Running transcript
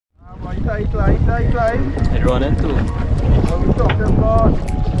Tight line. It running too. What we talking about?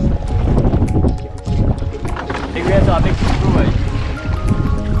 Big reds are big suku, boy.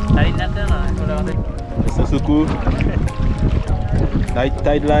 Tadi nanti lah. Mr. Suku.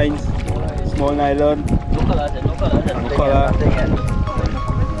 Tight lines. Small nylon. No color.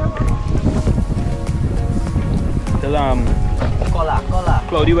 Still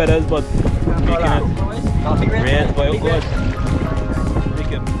cloudy weathers, but making it red, boy, oh god. Take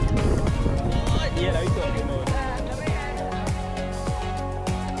him. Yeah, that's what you know.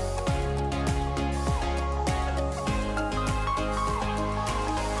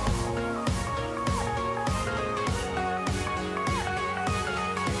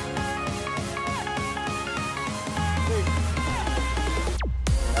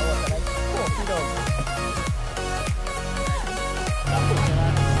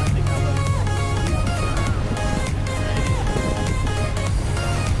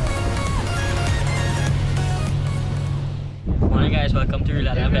 Morning guys, welcome to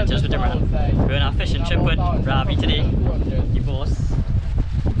Racando Adventures with Imran. We're on a fishing trip with Ravi today, the boss.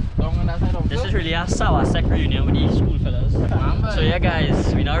 This is really a sour sec reunion with the school fellas. So yeah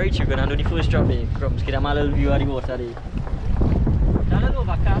guys, we now reach, we're gonna do the first drop there. Crumbs, get a little view of the water there. Now a little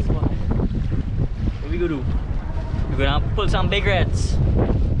overcast, but what we gonna do? We're gonna pull some big reds.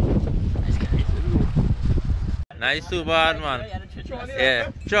 Nice guys. Nice too bad, man.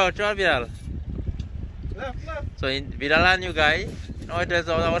 Yeah, sure, Vidal. So in Vidal and you guy, now it is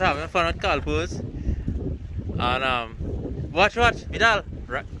all what having fun at Kalpoo'S. And watch, Vidal,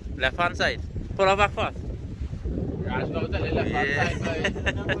 left hand side. Pull her back fast. Yeah.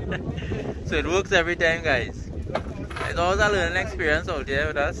 So it works every time, guys. It's always a learning experience out here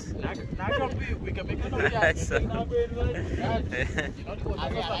with us.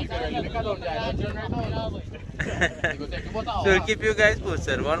 So we'll keep you guys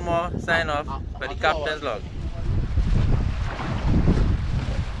posted. One more sign off for the captain's log.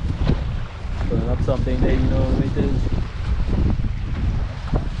 Pulling up something there, you know what it is.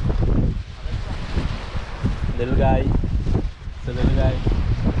 Little guy. It's a little guy.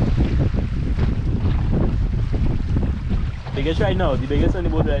 Biggest right now, the biggest on the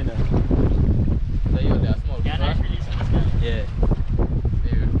boat right now. So you are small. Yeah, nice release on this guy. Yeah.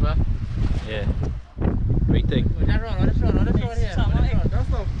 Yeah. Great thing.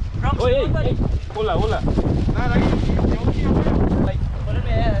 Oh, hey. Hola. Put him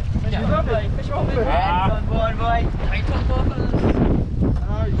here. Fish boy. Right on board, fellas.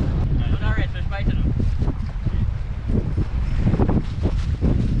 Not red fish biting him.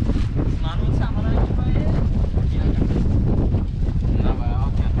 Man with salmon on it, boy.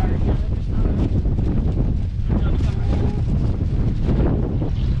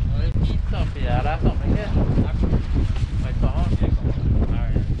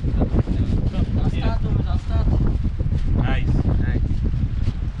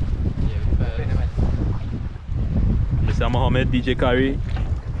 Mr. Mohammed, DJ Curry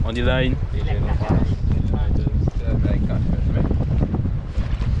on the line.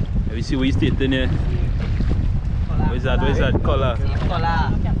 Let me see what he's stating here. Where's that? Collar.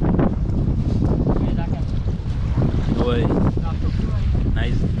 No way.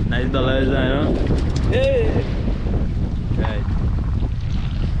 Nice dollars, you know? Hey! Right.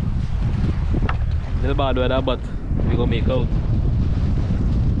 Little bad weather, but we gonna make out.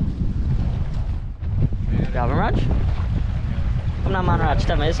 Gavin Raj? Come on, man, Raj,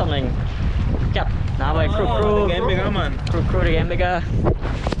 tell me something. Cap. Now, boy, crew. Getting bigger, man. Crew, the game bigger.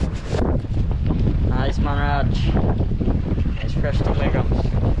 Nice, man, Raj. Nice fresh 2 milligrams.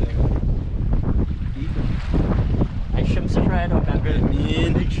 Nice shrimps are fried up, man.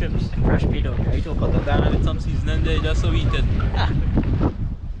 Mean. Big shrimps. Fresh peat out. Right up. Cut it down with some seasoning there just so we eat it. Ah.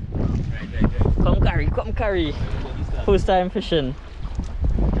 Come curry. First time fishing.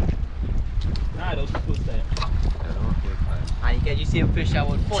 Nah, that was the first time. And can you see a fish out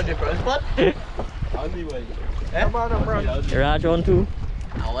with 4 different spots? I'll be waiting. Come on, bro. Raj on too.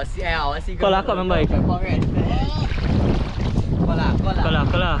 I want to see. Kola coming by.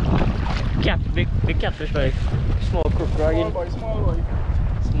 Kola. Cat, big catfish by. Small crook dragon.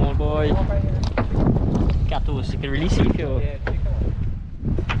 Small boy. Catfish, you can really see it here.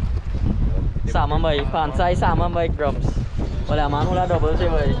 Salmon by, pan size salmon by grubs. Wala man, wala double say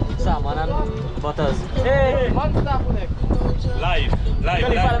by. Salmon and butters. Hey! Live.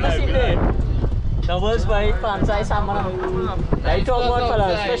 Doubles by pan size salmon. Right talk about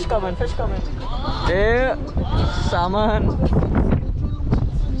fellas. Fish coming. Hey! Salmon.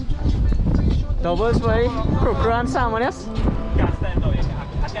 Doubles by crook and salmon, yes?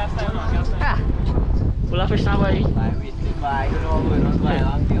 Ah! Wala fish na by.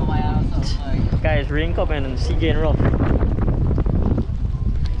 guys, rain coming and sea getting rough.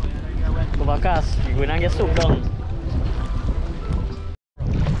 Overcast, you're going to get soaked down.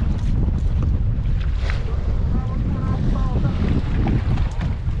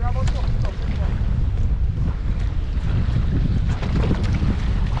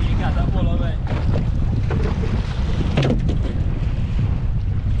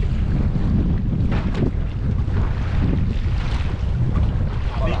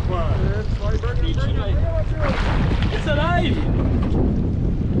 It's alive!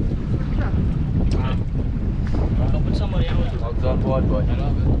 Logs on board, boy.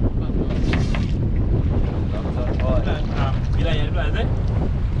 Gila yang lepas tu?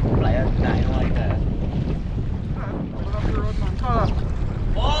 Player, nah, you know like that.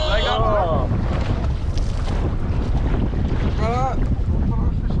 Oh!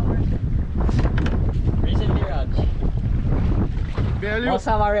 Recently, Raj. Must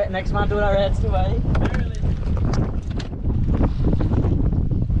have our next month to the Reds too, eh?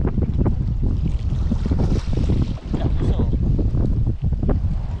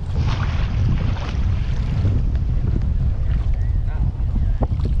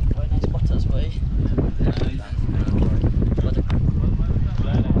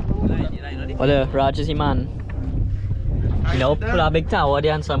 Well, Raj is the man. You know, pull a big tower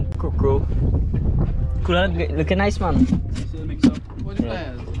there and some crew. Cool, looking nice, man.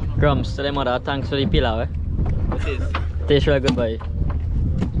 Yeah. Grums to them mother, thanks for the pillar, eh? What's this? Tastes really good, boy.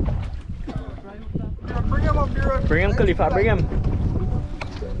 Bring him up here. Bring him, Khalifa, bring him.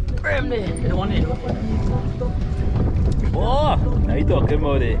 Bring him there. You don't want it. Oh! Now you talking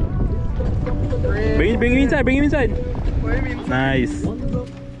about it. Bring him inside, bring him inside. Nice.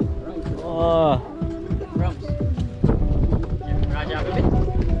 Oh. Grums. Raj, have a bit.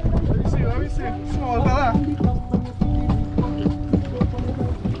 Let me see. Small fella.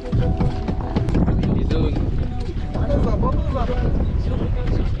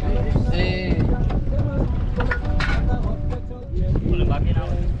 Pull him back in now.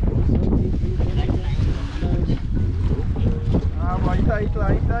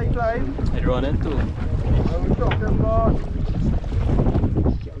 Right. It's running too. We're talking about.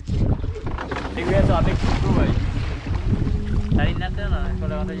 Big reds are big crew, boy. Cari net dia lah.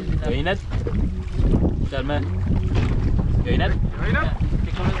 Kalau ada jadi net. Reunite? Salmon. Reunite?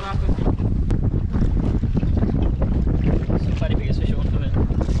 So far the biggest fish on for me.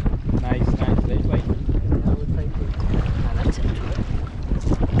 Nice, very fine. That's it.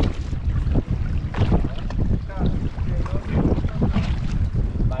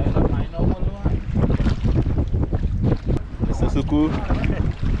 Mr. Suku.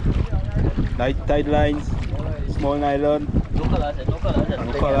 Light tide lines, small nylon. No color. No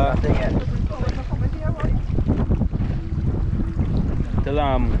color. Till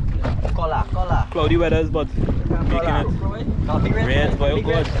Kola. cloudy weathers, but making it red, boy, oh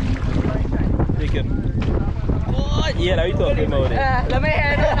good. Take him. Oh, yeah, now you talking about it. Let me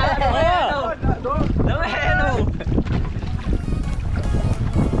handle. Let me handle.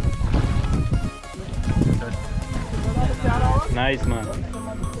 Nice, man.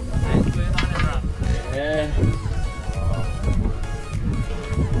 Yeah.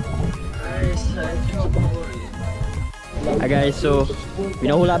 Hi guys, so we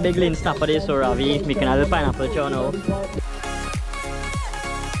know who that big lean snapper is, so Ravi making a little pineapple chow now.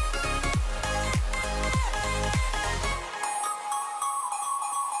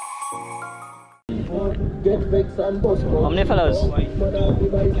 How many fellows? Wait.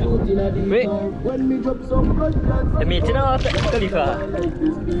 The meeting or Khalifa?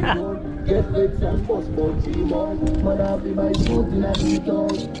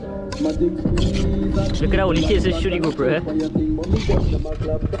 Look at how many cases shooting group, eh?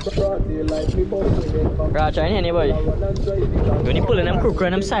 Raj, I ain't anybody. You only pulling them crook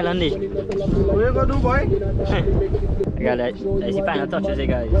and them silently. What you gonna do, boy? I got that. That's the final touches, eh,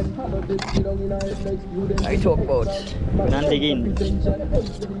 guys. I talk about. We're not digging.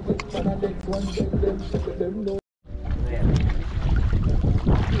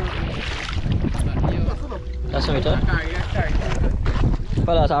 That's what we thought.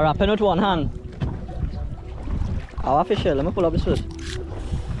 Fellas, I'm wrapping with one hand. Our official, let me pull up this first.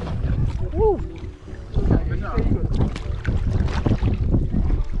 Woo!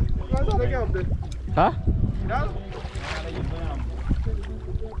 Huh?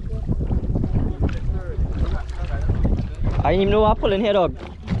 I didn't even know I'm pulling here, dog.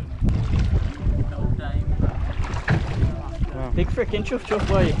 Big freaking chuff,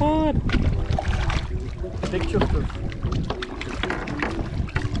 boy. What? Big chuff.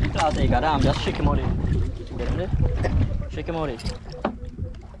 I'll take it down, just shake him out. Get him there? Shake him out.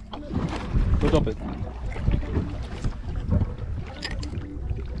 Put up it.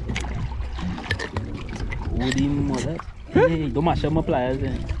 Woody mother. Hey, don't mash up my pliers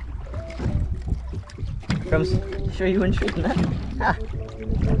then. From show you one shooting that.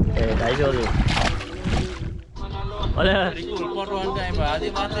 Okay, I show you.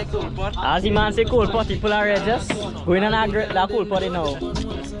 As the man say cool pot, people are just going on that cool pot now.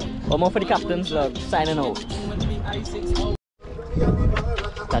 One more for the captain's log, signing out.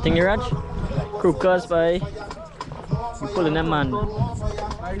 That thing you Raj? Crookers by you pulling them man.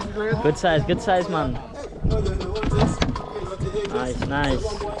 Good size man. Nice.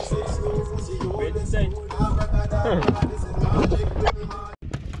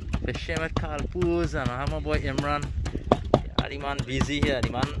 Fishing with Kalpoo'S and I have my boy Imran. Yeah, the man busy here, the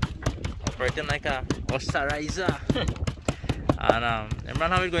man operating like a osterizer. And Imran,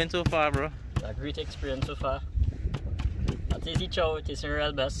 how is it going so far, bro? A great experience so far. I tasting chow, tasting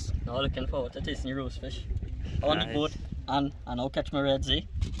real best. Now looking forward to tasting roast fish. On the boat and I'll catch my reds, eh?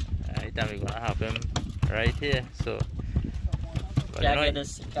 Then we're gonna have him right here, so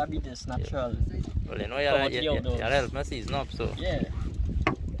Can't be this natural. well, you know, you'll help me season up, so yeah.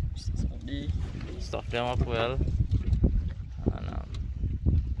 stuff them up well, and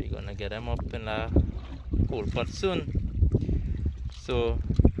we're gonna get them up in a cold pot soon. So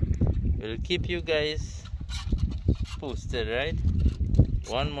we'll keep you guys posted, right?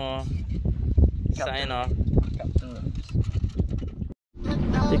 One more sign off.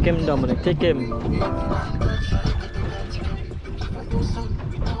 Take him, Dominic, take him.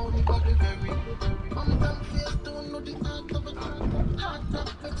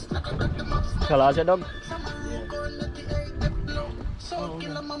 Kalau aja dog.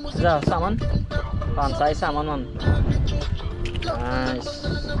 Is that salmon? Pan size salmon man. Nice.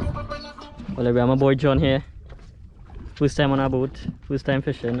 Well, we have my boy John here. First time on our boat. First time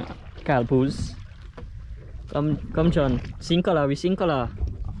fishing. Kalpoo'S. Come John. Sing color, we sing color.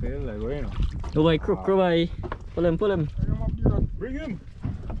 I feel like going on. Go by crook, go by. Pull him. Bring him.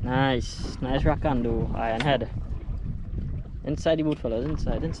 Nice Racando, iron head. Inside the boat, fellas,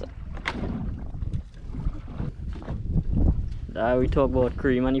 inside. Now we talk about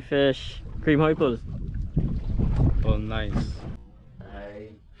cream and the fish. Cream, how you pull? Oh, nice.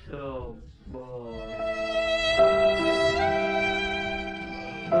 So, boy.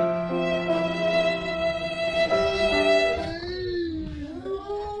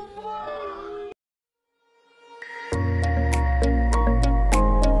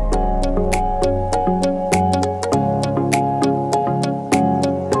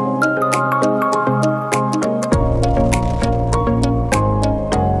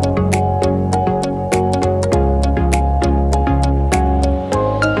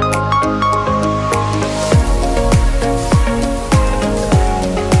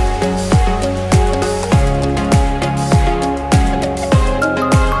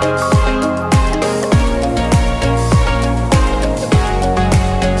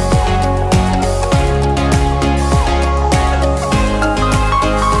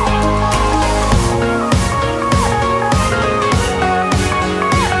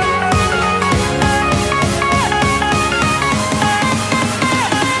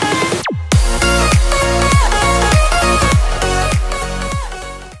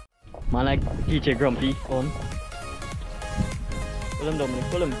 Man like DJ Grumpy on. Pull him, Dominic,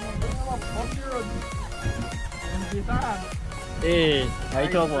 pull him. Hey, I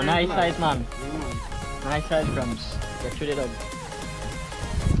talk about nice size man. Nice size crumbs. Get through the dog.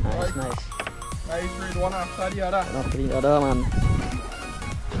 Nice. Nice read one after the other. One after the other man.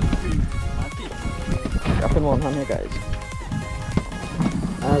 Wrapping one hand here guys.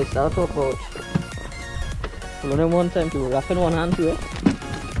 Nice, that'll talk about. Pull him one time too. Wrapping one hand too, eh?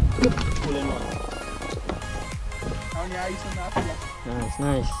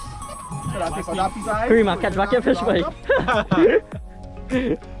 Nice. Cream, I catch back your fish, boy.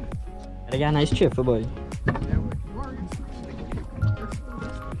 I got a nice chip for boy.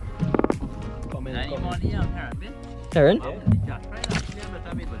 Heron?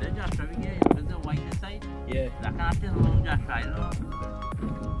 Yeah.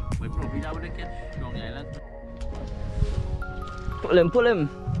 Pull him.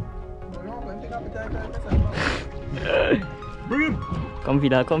 Bring him. Come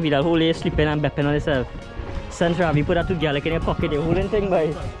Vidal, whole day sleeping and bepping on himself. Send Ravi, put that two garlic in your pocket, you're holding thing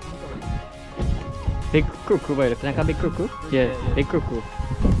by. Big cuckoo, boy, look like a big cuckoo. Yeah, big cuckoo.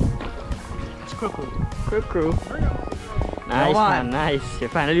 It's cuckoo. Nice man, nice. You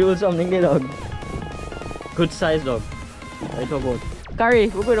finally hold something there, dog. Good size dog. I talk about. Curry,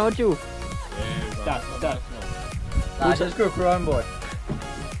 we're going out you. That's That's just cuckoo on boy.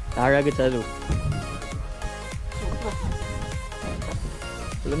 Alright, get that.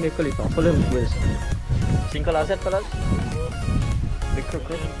 Pull him here, Khalifa. Pull him, Wiz. Single asset, fellas. Big crook.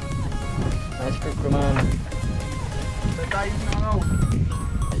 Nice crook, man. I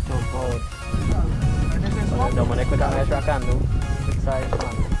told forward. Don't want to put down Racando. Good size,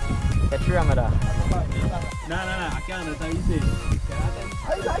 man. Catch your ramada. Nah, I can't. That's how you say it.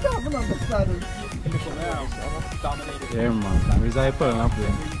 I don't understand. Yeah, man. Where's that pulling up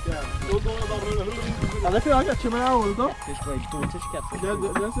there? I think I'll catch him around, though. Fish like goldfish catfish. That's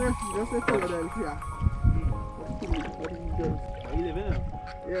Philadelphia. You live in it?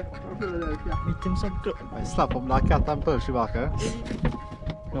 Yeah, Philadelphia. Meet him some crook. I slap up that cat and push you back, eh?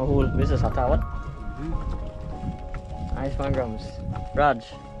 No hole. This is a Tawat. Nice one, Grums. Raj.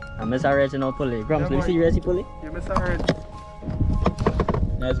 I miss our original pulley. Grums, let me see your resi pulley. You miss our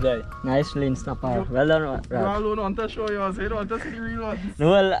Nice guy. Nice lean snapper. Well done, Raj. You alone want to show yours, you don't want to see the real ones. No,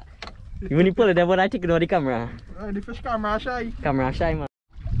 well, you when you pull it, then when I take it on the camera. The fish camera shy. Camera shy, man.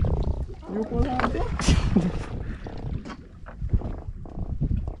 You pull on there?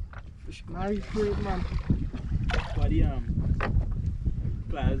 Nice great, man. What the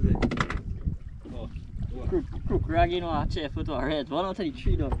class is it? Crook rag, you know, a chair foot or head. 1 out of the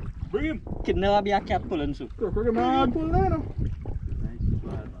 3 though. Bring him. Could never be a cat pulling so. Look at man pull there now.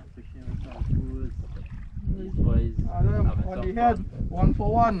 These boys On the head, 1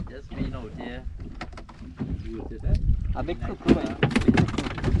 for 1. just been out here. A big crook, boy. We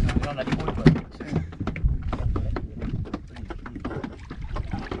don't let the boat go.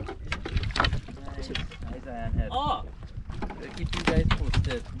 Nice iron head. Oh! We'll keep you guys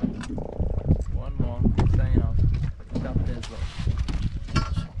posted. One more sign off. Stop this one.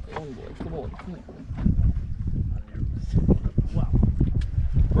 Come on.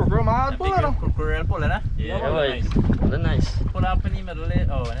 Program hard pull there now. Real pull, eh? Yeah, boys. Well, nice. Pull up in the middle there.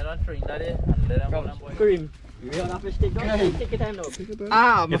 Oh, and I don't drink that there. And let them pull them, boys. Cream. You want to fish take down? Take your time now.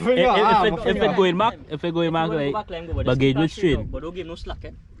 Ah, my finger. If it going back, like baggage will straight. But don't give no slack,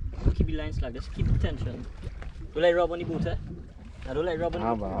 eh? Don't keep the line slack, just keep the tension. Don't let rub on the boat, eh? I don't let rub on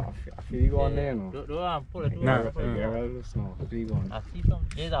the boat. I feel you going there, no? Don't pull it. Nah. I feel going. I see some.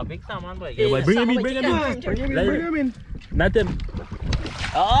 There's a big salmon, boy. Yeah, boy, bring him in. Bring him in. Not him.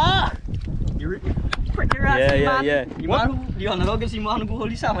 Ah! You're pretty ratty, man. Yeah. You want to go get man who hold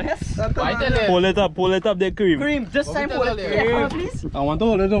the salmon, yes? Pull it up there, Cream. Cream, just time pull it. Yeah, please. I want to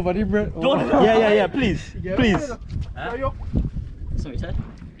hold it over the bread. Yeah, please. Sorry, sir.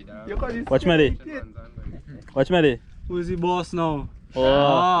 Watch me there. Who's the boss now?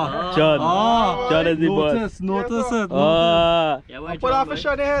 Oh, John. John is the boss. Notice it. Oh, Yeah, why Put off a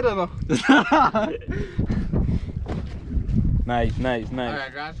shot in the head, no? nice.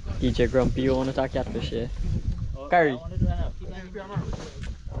 DJ Grumpy, you want to talk catfish here? Curry.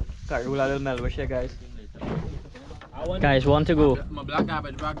 Curry, we'll have a little melwish here, guys. Guys, 1 to go.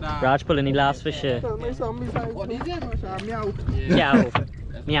 Raj pulling the last fish here. Tell me something besides. What is it?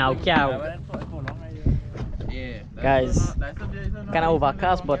 Meow. Guys, kind of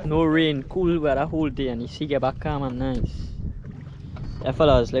overcast but no rain, cool weather whole day, and you see get back calm and nice. Yeah,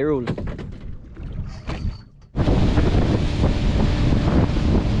 fellas, let's roll.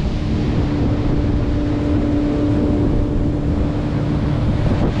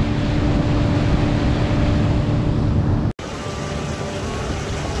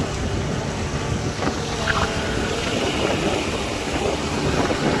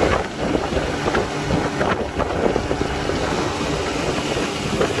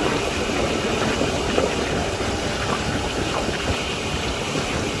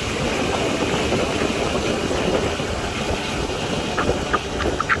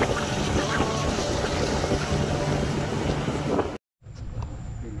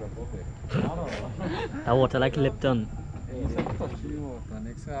 That water like Lipton.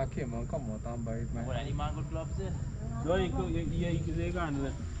 Next time I came and come out and buy it, man. What, any mango gloves there? No, you can say you can't do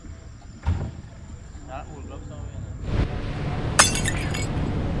it. That old gloves somewhere.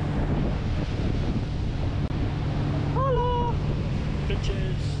 Hello!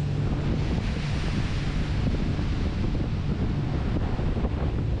 Pictures!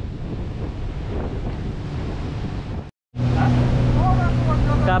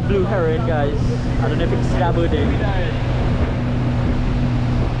 That blue heron, guys. I don't know if it's scabarding.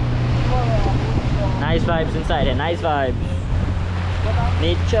 Nice vibes inside here, nice vibes.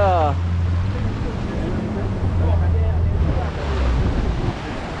 Nature.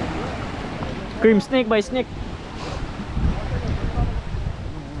 Cream snake by snake.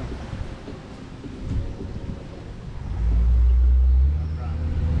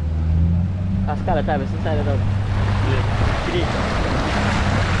 That's kind of type inside the dog. Yeah.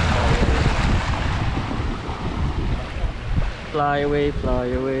 fly away, fly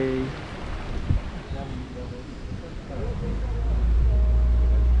away.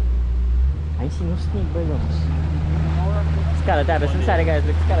 I ain't seen no snake by once. Scalatatus inside it, guys.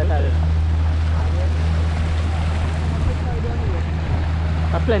 Look, scalatatus.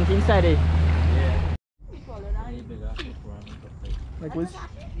 There's plenty inside it. Like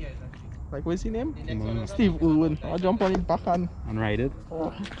what's his name? Steve Ulwin. I'll jump on his back and ride it.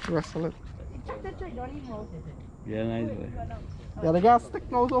 Wrestle it. Yeah, nice boy. Yeah, the gas stick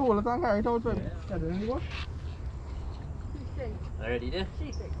now so hold it and carry it out with it. Yeah, there you go. Already there?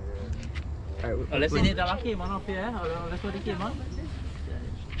 Oh, let's see that came on up here. Let's put the came on.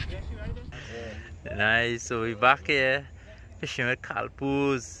 Nice, so we're back here fishing with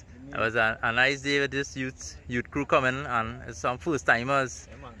Kalpoo'S. It was a nice day with this youth crew coming and some first timers.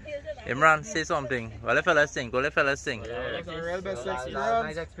 Imran, say something. What the fellas think? What the fellas think? It's a real best experience.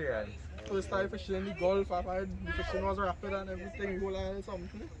 Nice experience. First time fishing in the Gulf, I find the fishing was rapid and everything. We had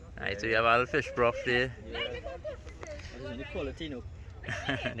something. Alright, so we have a little fish broth there.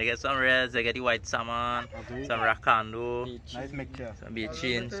 They get some reds, they get the white salmon, some Racando, Nice mixture. some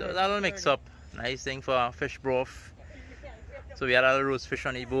Bachine. So it's a little mix up. Nice thing for fish broth. So we had a little roast fish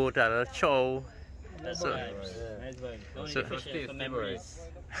on the boat, a little chow.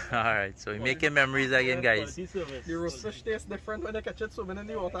 Alright, so we're making memories again, guys. The roast fish tastes different when they catch it swimming in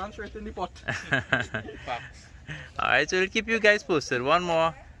the water and straight in the pot. Alright, so we'll keep you guys posted. One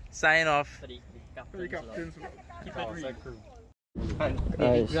more sign off. For the captains. Keep it real.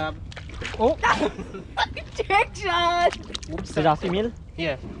 Guys. Oh! Check shot! Is that female?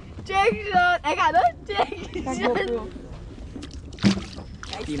 Yeah. Check shot! I got it! Check shot!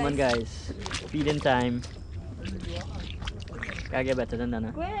 Demon, guys. Feeding time. Gotta get better than that,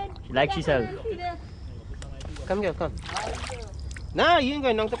 huh? She likes herself. Come here, come. Nah, you ain't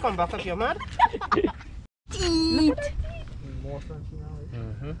going to come back if you're mad. Eat!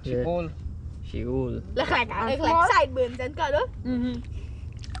 She old. She old. Look like sideburns and cut up.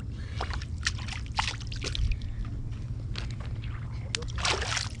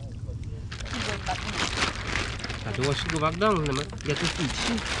 I don't want you to go back down, get your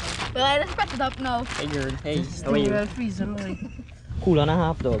feet. Well, let's pack it up now. Hey girl, hey, how are you? Freezing, Cool and a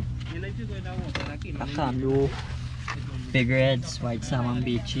half, dog. Racando, big reds, white salmon,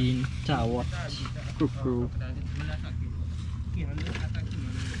 Bachine, Tawat, crew.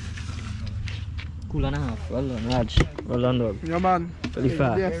 Cool and a half. Well done, Raj. Well done, dog. Yeah, man. Really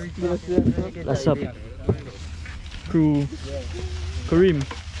fast. Yes. That's up. Crew. Kareem.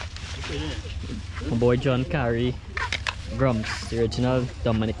 My boy John Carey. Grumps, the original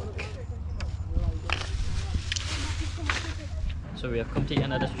Dominic. So we have come to the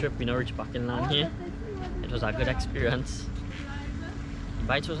end of this trip. We now reached back in land here. It was a good experience. The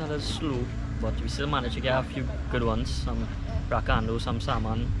bites was a little slow, but we still managed to get a few good ones. Some Racando, some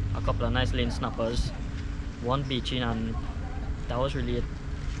salmon, a couple of nice lane snappers, one Bachine, and that was really it.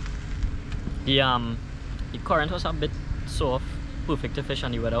 The current was a bit soft, perfect to fish,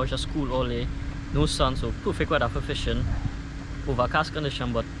 and the weather was just cool all day. No sun, so perfect weather for fishing. Overcast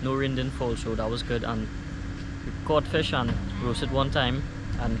condition, but no rain didn't fall, so that was good. And we caught fish and roasted one time,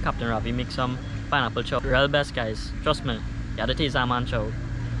 and Captain Ravi made some pineapple chow. Real best, guys, trust me. He had to taste that man chow,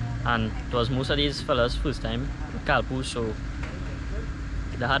 and it was most of these fellas first time with Kalpoo'S, so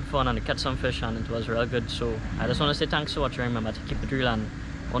they had fun and they caught some fish and it was real good. So I just want to say thanks for watching. Remember to keep it real and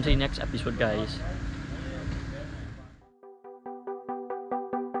on to the next episode, guys.